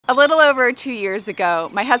A little over 2 years ago,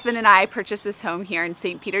 my husband and I purchased this home here in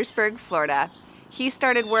St. Petersburg, Florida. He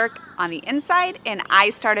started work on the inside and I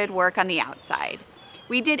started work on the outside.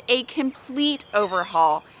 We did a complete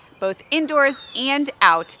overhaul, both indoors and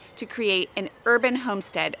out, to create an urban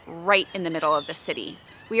homestead right in the middle of the city.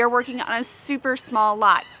 We are working on a super small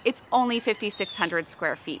lot. It's only 5,600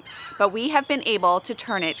 square feet, but we have been able to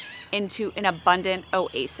turn it into an abundant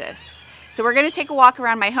oasis. So we're going to take a walk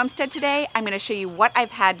around my homestead today. I'm going to show you what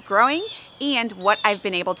I've had growing and what I've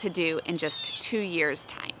been able to do in just 2 years'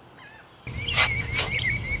 time.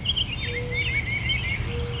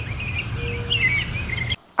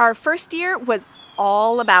 Our first year was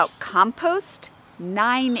all about compost,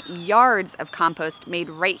 9 yards of compost made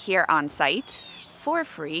right here on site for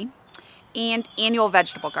free, and annual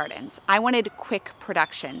vegetable gardens. I wanted quick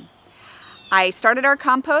production. I started our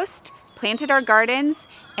compost, planted our gardens,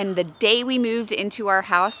 and the day we moved into our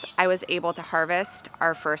house, I was able to harvest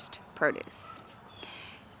our first produce.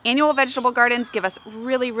 Annual vegetable gardens give us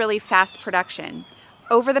really fast production.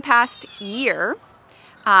 Over the past year,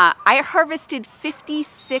 I harvested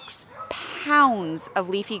 56 pounds of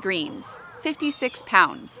leafy greens, 56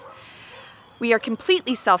 pounds. We are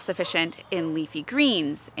completely self-sufficient in leafy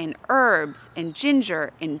greens, in herbs, in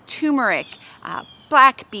ginger, in turmeric,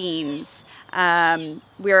 black beans.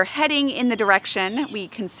 We're heading in the direction, we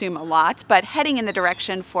consume a lot, but heading in the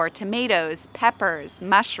direction for tomatoes, peppers,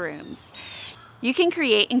 mushrooms. You can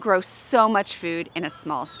create and grow so much food in a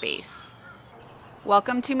small space.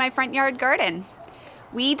 Welcome to my front yard garden.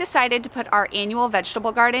 We decided to put our annual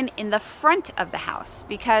vegetable garden in the front of the house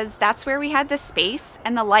because that's where we had the space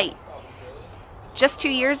and the light. Just 2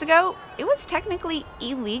 years ago, it was technically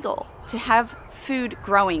illegal to have food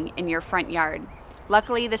growing in your front yard.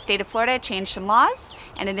 Luckily, the state of Florida changed some laws,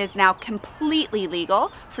 and it is now completely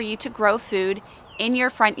legal for you to grow food in your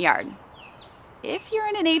front yard. If you're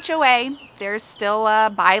in an HOA, there's still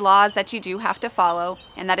bylaws that you do have to follow,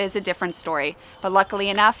 and that is a different story. But luckily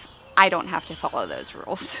enough, I don't have to follow those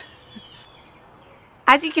rules.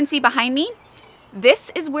 As you can see behind me,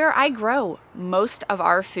 this is where I grow most of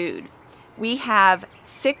our food. We have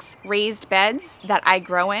 6 raised beds that I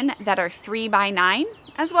grow in that are 3 by 9,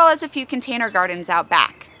 as well as a few container gardens out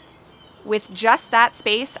back. With just that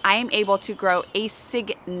space, I am able to grow a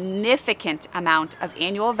significant amount of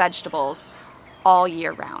annual vegetables all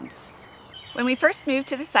year round. When we first moved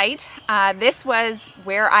to the site, this was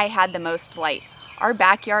where I had the most light. Our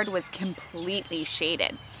backyard was completely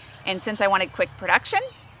shaded. And since I wanted quick production,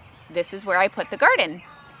 this is where I put the garden.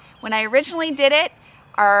 When I originally did it,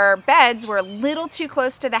 our beds were a little too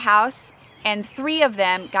close to the house, and 3 of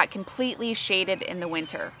them got completely shaded in the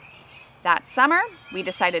winter. That summer, we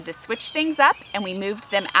decided to switch things up, and we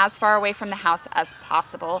moved them as far away from the house as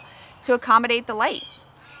possible to accommodate the light.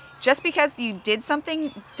 Just because you did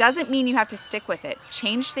something doesn't mean you have to stick with it.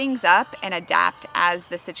 Change things up and adapt as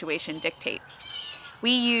the situation dictates. We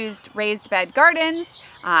used raised bed gardens.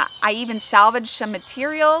 I even salvaged some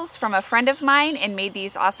materials from a friend of mine and made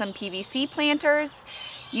these awesome PVC planters.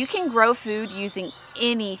 You can grow food using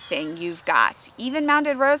anything you've got, even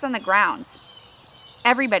mounted rows on the ground.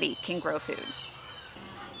 Everybody can grow food.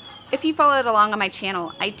 If you followed along on my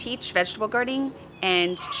channel, I teach vegetable gardening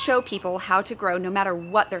and show people how to grow no matter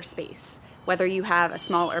what their space. Whether you have a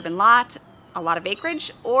small urban lot, a lot of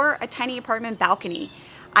acreage, or a tiny apartment balcony.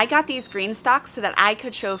 I got these green stalks so that I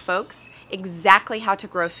could show folks exactly how to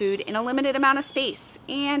grow food in a limited amount of space,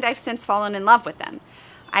 and I've since fallen in love with them.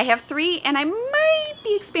 I have 3, and I might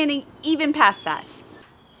be expanding even past that.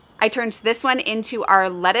 I turned this one into our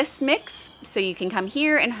lettuce mix, so you can come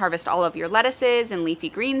here and harvest all of your lettuces and leafy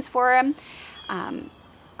greens for them.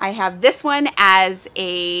 I have this one as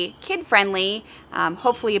a kid-friendly,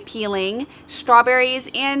 hopefully appealing, strawberries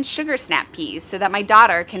and sugar snap peas so that my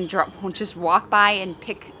daughter can just walk by and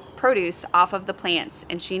pick produce off of the plants,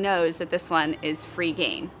 and she knows that this one is free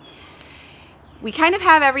game. We kind of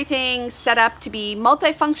have everything set up to be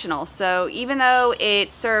multifunctional, so even though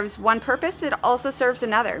it serves one purpose, it also serves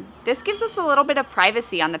another. This gives us a little bit of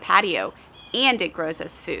privacy on the patio, and it grows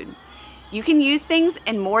us food. You can use things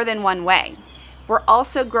in more than one way. We're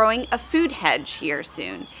also growing a food hedge here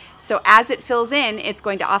soon. So as it fills in, it's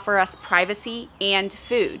going to offer us privacy and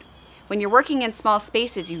food. When you're working in small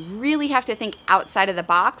spaces, you really have to think outside of the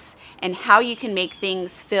box and how you can make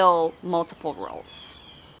things fill multiple roles.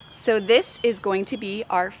 So this is going to be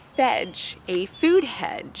our hedge, a food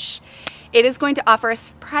hedge. It is going to offer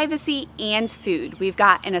us privacy and food. We've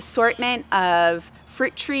got an assortment of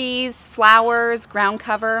fruit trees, flowers, ground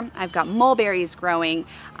cover. I've got mulberries growing.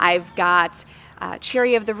 I've got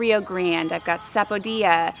cherry of the Rio Grande, I've got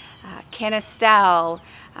sapodilla, canistel,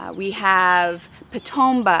 we have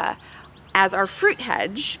patomba as our fruit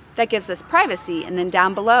hedge that gives us privacy, and then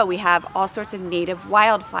down below we have all sorts of native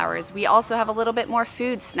wildflowers. We also have a little bit more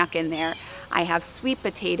food snuck in there. I have sweet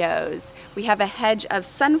potatoes. We have a hedge of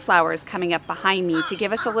sunflowers coming up behind me to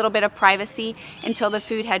give us a little bit of privacy until the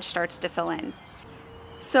food hedge starts to fill in.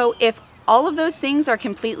 So if all of those things are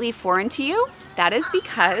completely foreign to you, that is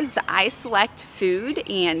because I select food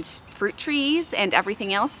and fruit trees and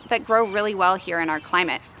everything else that grow really well here in our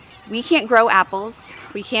climate. We can't grow apples,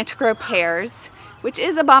 we can't grow pears, which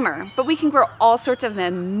is a bummer, but we can grow all sorts of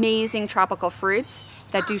amazing tropical fruits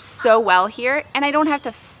that do so well here, and I don't have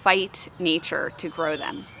to fight nature to grow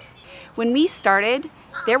them. When we started,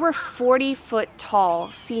 there were 40-foot tall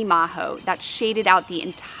sea maho that shaded out the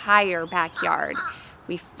entire backyard.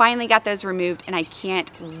 We finally got those removed, and I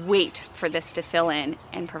can't wait for this to fill in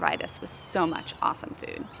and provide us with so much awesome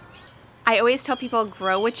food. I always tell people,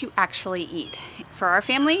 grow what you actually eat. For our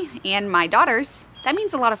family and my daughters, that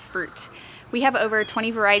means a lot of fruit. We have over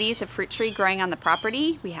 20 varieties of fruit tree growing on the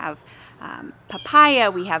property. We have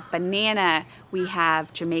papaya, we have banana, we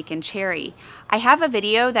have Jamaican cherry. I have a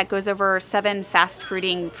video that goes over 7 fast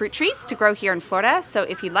fruiting fruit trees to grow here in Florida, so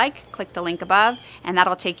if you'd like, click the link above and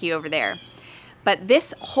that'll take you over there. But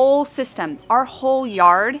this whole system, our whole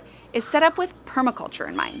yard, is set up with permaculture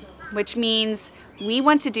in mind, which means we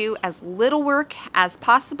want to do as little work as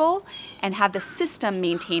possible and have the system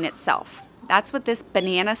maintain itself. That's what this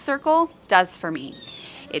banana circle does for me.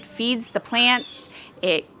 It feeds the plants,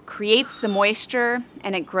 it creates the moisture,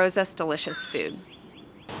 and it grows us delicious food.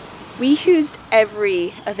 We used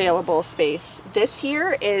every available space. This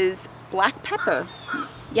here is black pepper.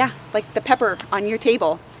 Yeah, like the pepper on your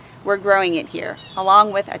table. We're growing it here,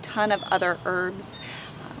 along with a ton of other herbs.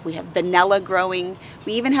 We have vanilla growing.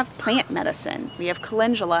 We even have plant medicine. We have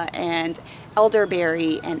calendula and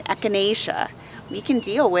elderberry and echinacea. We can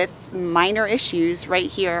deal with minor issues right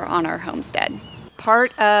here on our homestead.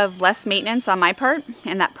 Part of less maintenance on my part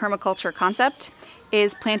and that permaculture concept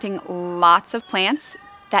is planting lots of plants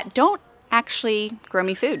that don't actually grow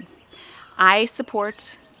me food. I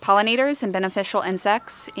support pollinators and beneficial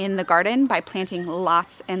insects in the garden by planting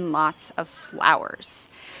lots and lots of flowers.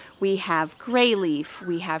 We have gray leaf,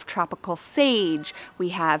 we have tropical sage, we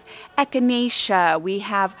have echinacea, we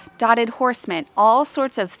have dotted horsemint, all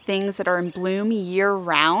sorts of things that are in bloom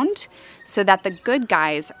year-round so that the good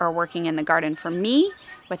guys are working in the garden for me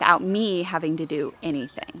without me having to do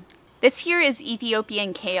anything. This here is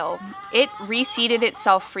Ethiopian kale. It reseeded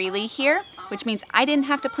itself freely here, which means I didn't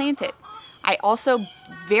have to plant it. I also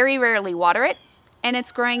very rarely water it, and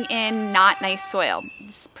it's growing in not nice soil.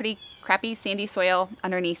 It's pretty crappy sandy soil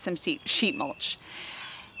underneath some sheet mulch.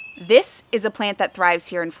 This is a plant that thrives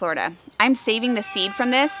here in Florida. I'm saving the seed from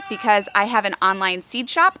this because I have an online seed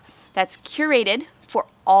shop that's curated for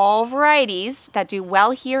all varieties that do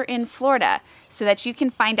well here in Florida so that you can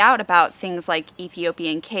find out about things like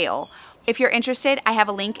Ethiopian kale. If you're interested, I have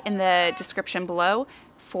a link in the description below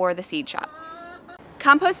for the seed shop.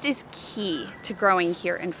 Compost is key to growing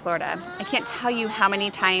here in Florida. I can't tell you how many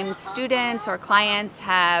times students or clients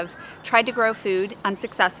have tried to grow food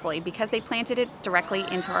unsuccessfully because they planted it directly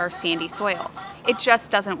into our sandy soil. It just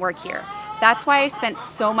doesn't work here. That's why I spent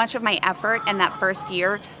so much of my effort in that first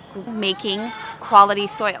year making quality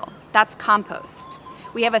soil. That's compost.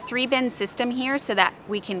 We have a 3-bin system here so that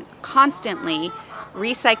we can constantly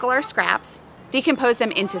recycle our scraps, decompose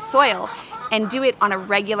them into soil, and do it on a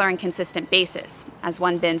regular and consistent basis. As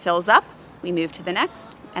one bin fills up, we move to the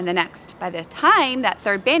next and the next. By the time that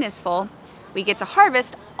 3rd bin is full, we get to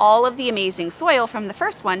harvest all of the amazing soil from the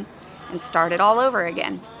first one and start it all over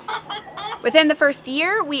again. Within the first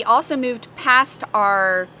year, we also moved past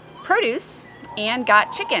our produce and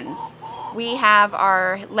got chickens. We have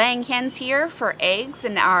our laying hens here for eggs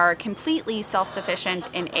and are completely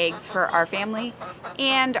self-sufficient in eggs for our family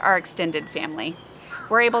and our extended family.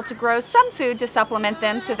 We're able to grow some food to supplement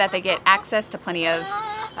them so that they get access to plenty of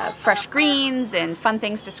fresh greens and fun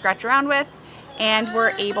things to scratch around with, and we're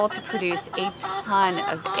able to produce a ton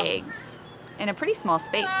of eggs in a pretty small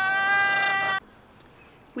space.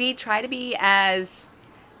 We try to be as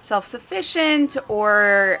self-sufficient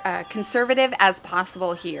or conservative as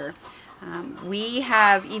possible here. We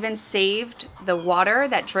have even saved the water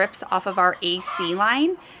that drips off of our AC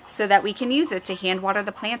line so that we can use it to hand water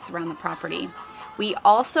the plants around the property. We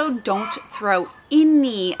also don't throw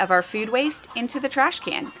any of our food waste into the trash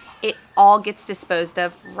can. It all gets disposed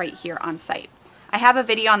of right here on site. I have a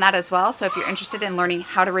video on that as well, so if you're interested in learning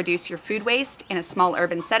how to reduce your food waste in a small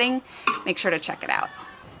urban setting, make sure to check it out.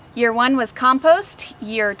 Year 1 was compost,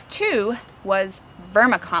 year 2 was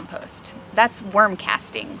vermicompost. That's worm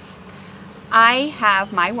castings. I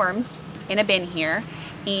have my worms in a bin here,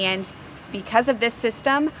 and because of this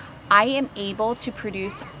system, I am able to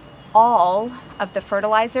produce all of the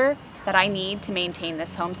fertilizer that I need to maintain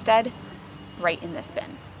this homestead right in this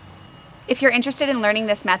bin. If you're interested in learning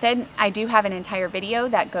this method, I do have an entire video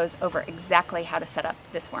that goes over exactly how to set up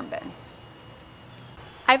this worm bin.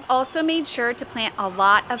 I've also made sure to plant a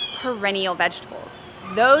lot of perennial vegetables.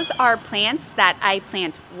 Those are plants that I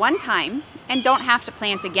plant one time and don't have to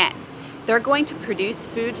plant again. They're going to produce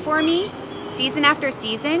food for me season after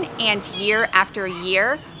season and year after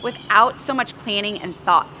year without so much planning and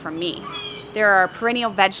thought from me. There are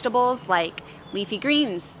perennial vegetables like leafy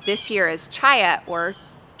greens. This year is chaya or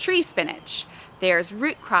tree spinach. There's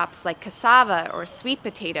root crops like cassava or sweet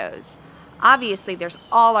potatoes. Obviously, there's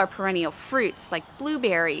all our perennial fruits like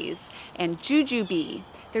blueberries and jujube.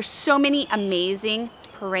 There's so many amazing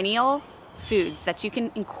perennial foods that you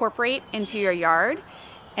can incorporate into your yard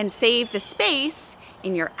and save the space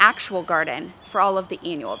in your actual garden for all of the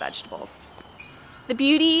annual vegetables. The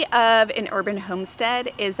beauty of an urban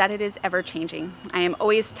homestead is that it is ever changing. I am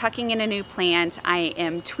always tucking in a new plant. I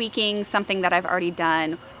am tweaking something that I've already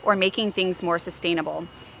done or making things more sustainable.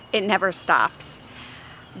 It never stops.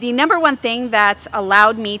 The number one thing that's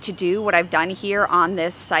allowed me to do what I've done here on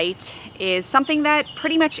this site is something that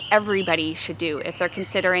pretty much everybody should do if they're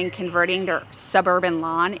considering converting their suburban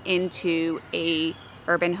lawn into a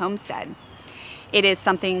urban homestead. It is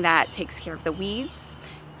something that takes care of the weeds,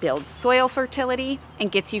 builds soil fertility, and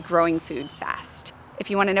gets you growing food fast. If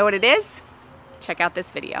you want to know what it is, check out this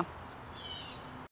video.